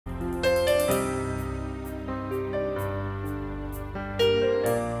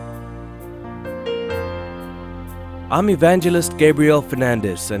I'm Evangelist Gabriel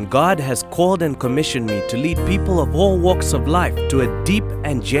Fernandes, and God has called and commissioned me to lead people of all walks of life to a deep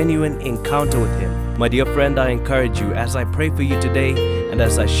and genuine encounter with Him. My dear friend, I encourage you as I pray for you today and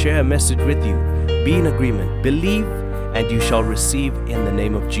as I share a message with you, be in agreement, believe, and you shall receive in the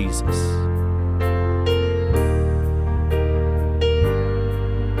name of Jesus.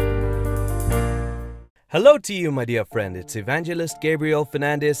 Hello to you, my dear friend. It's Evangelist Gabriel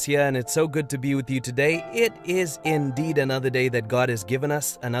Fernandes here, and it's so good to be with you today. It is indeed another day that God has given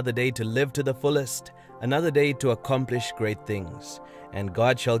us, another day to live to the fullest, another day to accomplish great things. And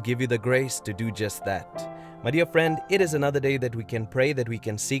God shall give you the grace to do just that. My dear friend, it is another day that we can pray, that we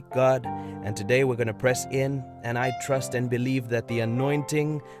can seek God, and today we're going to press in, and I trust and believe that the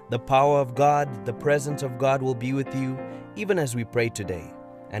anointing, the power of God, the presence of God will be with you even as we pray today,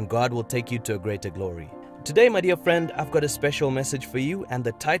 and God will take you to a greater glory. Today, my dear friend, I've got a special message for you, and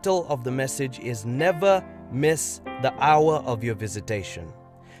the title of the message is Never Miss the Hour of Your Visitation.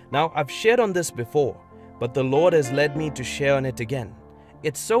 Now, I've shared on this before, but the Lord has led me to share on it again.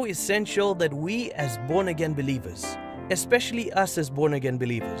 It's so essential that we as born-again believers, especially us as born-again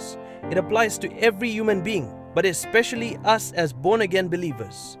believers, it applies to every human being, but especially us as born-again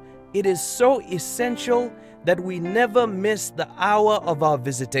believers. It is so essential that we never miss the hour of our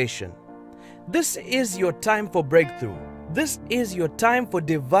visitation. This is your time for breakthrough. This is your time for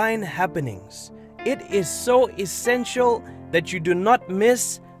divine happenings. It is so essential that you do not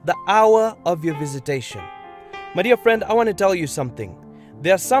miss the hour of your visitation. My dear friend, I want to tell you something.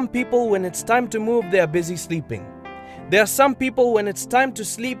 There are some people when it's time to move, they are busy sleeping. There are some people when it's time to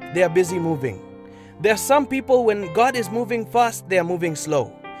sleep, they are busy moving. There are some people when God is moving fast, they are moving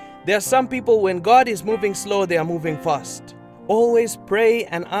slow. There are some people when God is moving slow, they are moving fast. Always pray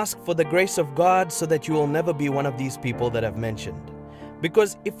and ask for the grace of God so that you will never be one of these people that I've mentioned.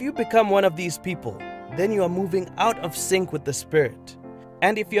 Because if you become one of these people, then you are moving out of sync with the Spirit.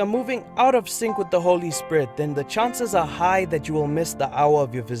 And if you are moving out of sync with the Holy Spirit, then the chances are high that you will miss the hour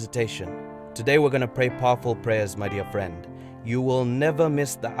of your visitation. Today we're going to pray powerful prayers, my dear friend. You will never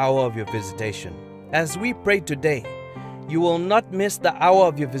miss the hour of your visitation. As we pray today, you will not miss the hour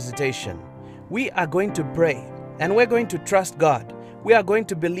of your visitation. We are going to pray. And we're going to trust God. We are going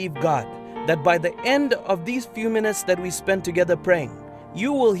to believe God that by the end of these few minutes that we spend together praying,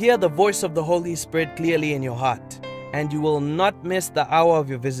 you will hear the voice of the Holy Spirit clearly in your heart, and you will not miss the hour of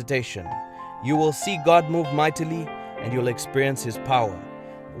your visitation. You will see God move mightily, and you'll experience His power.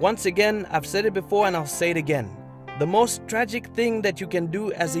 Once again, I've said it before and I'll say it again. The most tragic thing that you can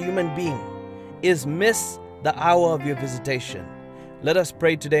do as a human being is miss the hour of your visitation. Let us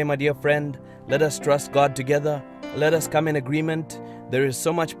pray today, my dear friend. Let us trust God together. Let us come in agreement. There is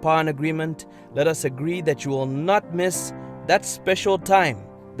so much power in agreement. Let us agree that you will not miss that special time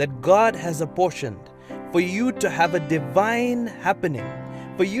that God has apportioned for you to have a divine happening,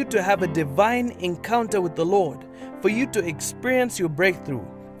 for you to have a divine encounter with the Lord, for you to experience your breakthrough,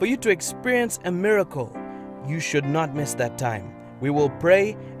 for you to experience a miracle. You should not miss that time. We will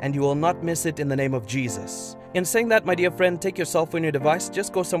pray and you will not miss it in the name of Jesus. In saying that, my dear friend, take your cell phone, your device,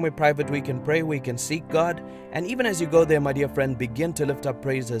 just go somewhere private where you can pray, where you can seek God. And even as you go there, my dear friend, begin to lift up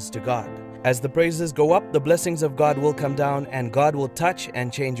praises to God. As the praises go up, the blessings of God will come down and God will touch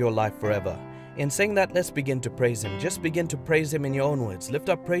and change your life forever. In saying that, let's begin to praise Him. Just begin to praise Him in your own words. Lift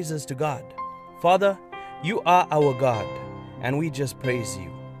up praises to God. Father, you are our God, and we just praise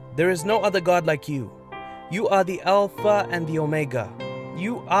you. There is no other God like you. You are the Alpha and the Omega.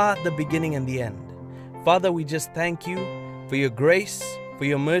 You are the beginning and the end. Father, we just thank you for your grace, for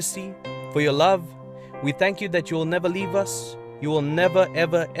your mercy, for your love. We thank you that you will never leave us. You will never,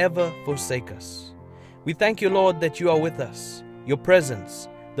 ever, ever forsake us. We thank you, Lord, that you are with us. Your presence,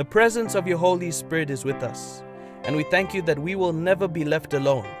 the presence of your Holy Spirit is with us. And we thank you that we will never be left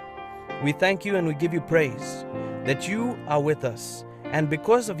alone. We thank you and we give you praise that you are with us. And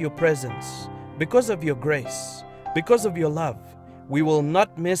because of your presence, because of your grace, because of your love, we will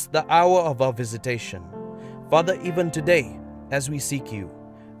not miss the hour of our visitation. Father, even today, as we seek you,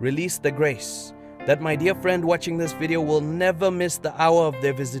 release the grace that my dear friend watching this video will never miss the hour of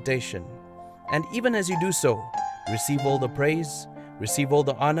their visitation. And even as you do so, receive all the praise, receive all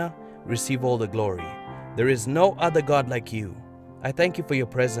the honor, receive all the glory. There is no other God like you. I thank you for your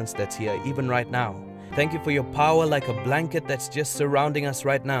presence that's here even right now. Thank you for your power like a blanket that's just surrounding us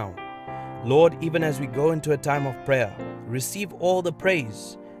right now. Lord, even as we go into a time of prayer, receive all the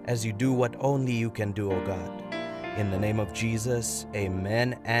praise as you do what only you can do, O God. In the name of Jesus,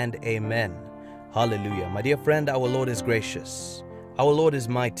 amen and amen. Hallelujah. My dear friend, our Lord is gracious. Our Lord is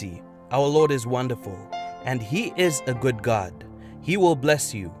mighty. Our Lord is wonderful. And He is a good God. He will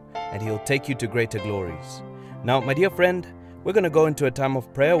bless you and He'll take you to greater glories. Now, my dear friend, we're going to go into a time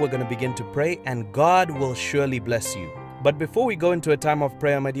of prayer. We're going to begin to pray, and God will surely bless you. But before we go into a time of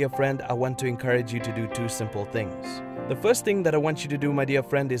prayer, my dear friend, I want to encourage you to do two simple things. The first thing that I want you to do, my dear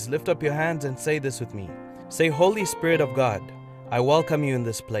friend, is lift up your hands and say this with me. Say, Holy Spirit of God, I welcome you in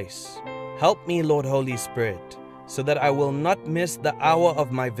this place. Help me, Lord Holy Spirit, so that I will not miss the hour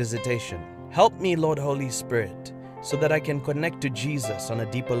of my visitation. Help me, Lord Holy Spirit, so that I can connect to Jesus on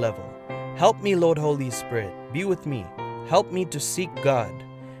a deeper level. Help me, Lord Holy Spirit, be with me. Help me to seek God.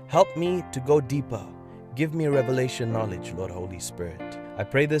 Help me to go deeper. Give me revelation knowledge, Lord Holy Spirit. I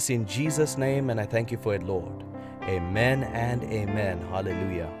pray this in Jesus' name, and I thank you for it, Lord. Amen and amen.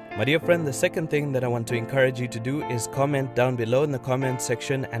 Hallelujah. My dear friend, the second thing that I want to encourage you to do is comment down below in the comment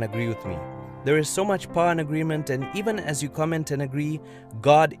section and agree with me. There is so much power in agreement, and even as you comment and agree,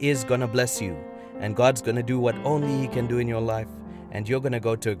 God is going to bless you. And God's going to do what only He can do in your life, and you're going to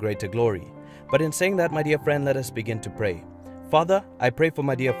go to a greater glory. But in saying that, my dear friend, let us begin to pray. Father, I pray for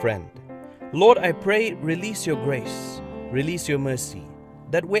my dear friend. Lord, I pray, release your grace, release your mercy,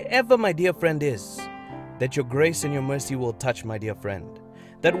 that wherever my dear friend is, that your grace and your mercy will touch my dear friend.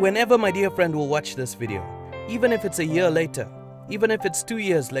 That whenever my dear friend will watch this video, even if it's a year later, even if it's 2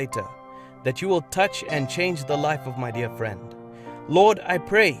 years later, that you will touch and change the life of my dear friend. Lord, I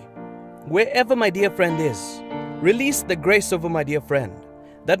pray, wherever my dear friend is, release the grace over my dear friend,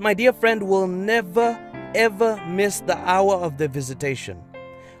 that my dear friend will never, ever miss the hour of their visitation.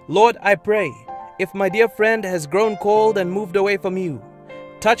 Lord, I pray, if my dear friend has grown cold and moved away from you,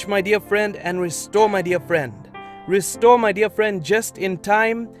 touch my dear friend and restore my dear friend. Restore my dear friend just in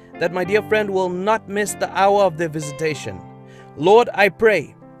time, that my dear friend will not miss the hour of their visitation. Lord, I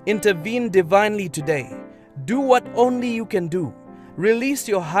pray, intervene divinely today. Do what only you can do. Release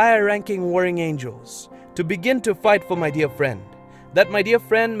your higher ranking warring angels to begin to fight for my dear friend, that my dear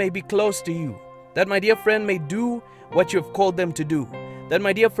friend may be close to you, that my dear friend may do what you have called them to do, that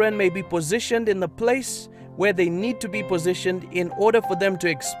my dear friend may be positioned in the place where they need to be positioned in order for them to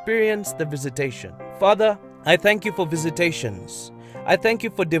experience the visitation. Father, I thank you for visitations. I thank you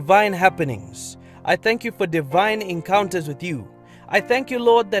for divine happenings. I thank you for divine encounters with you. I thank you,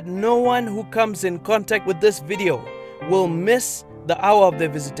 Lord, that no one who comes in contact with this video will miss the hour of their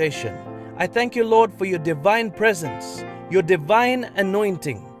visitation. I thank you, Lord, for your divine presence, your divine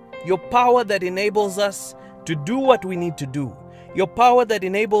anointing, your power that enables us to do what we need to do, your power that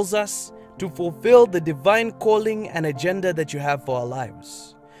enables us to fulfill the divine calling and agenda that you have for our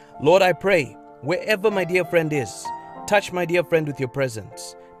lives. Lord, I pray, wherever my dear friend is, touch my dear friend with your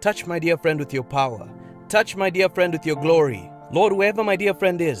presence. Touch my dear friend with your power. Touch my dear friend with your glory. Lord, wherever my dear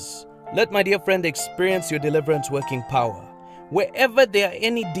friend is, let my dear friend experience your deliverance working power. Wherever there are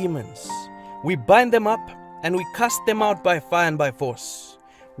any demons, we bind them up and we cast them out by fire and by force.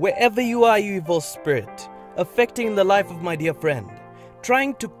 Wherever you are, you evil spirit, affecting the life of my dear friend,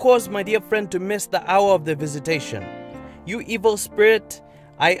 trying to cause my dear friend to miss the hour of their visitation, you evil spirit,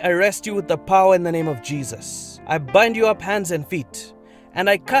 I arrest you with the power in the name of Jesus. I bind you up hands and feet, and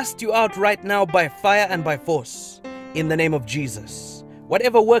I cast you out right now by fire and by force, in the name of Jesus.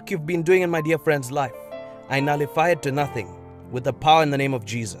 Whatever work you've been doing in my dear friend's life, I nullify it to nothing with the power in the name of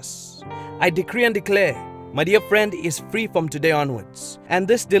Jesus. I decree and declare, my dear friend is free from today onwards, and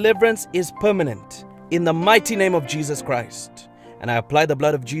this deliverance is permanent, in the mighty name of Jesus Christ. And I apply the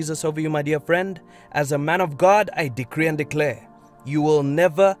blood of Jesus over you, my dear friend. As a man of God, I decree and declare, you will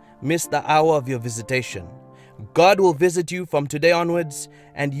never miss the hour of your visitation. God will visit you from today onwards,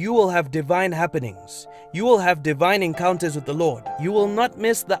 and you will have divine happenings. You will have divine encounters with the Lord. You will not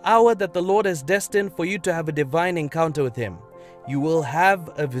miss the hour that the Lord has destined for you to have a divine encounter with Him. You will have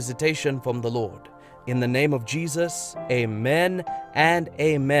a visitation from the Lord. In the name of Jesus, amen and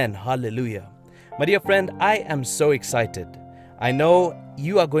amen. Hallelujah. My dear friend, I am so excited. I know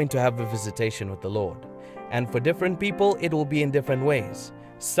you are going to have a visitation with the Lord. And for different people, it will be in different ways.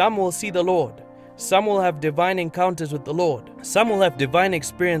 Some will see the Lord. Some will have divine encounters with the Lord. Some will have divine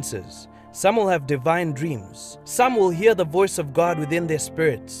experiences. Some will have divine dreams. Some will hear the voice of God within their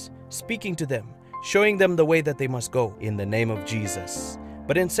spirits, speaking to them, showing them the way that they must go, in the name of Jesus.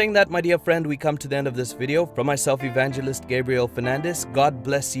 But in saying that, my dear friend, we come to the end of this video. From myself, Evangelist Gabriel Fernandes, God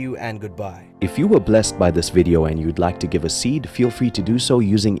bless you and goodbye. If you were blessed by this video and you'd like to give a seed, feel free to do so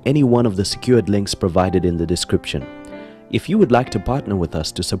using any one of the secured links provided in the description. If you would like to partner with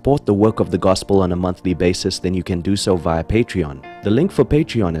us to support the work of the gospel on a monthly basis, then you can do so via Patreon. The link for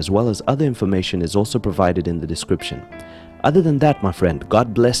Patreon as well as other information is also provided in the description. Other than that, my friend,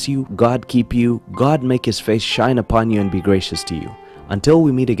 God bless you, God keep you, God make His face shine upon you and be gracious to you. Until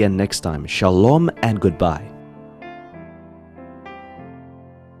we meet again next time, shalom and goodbye.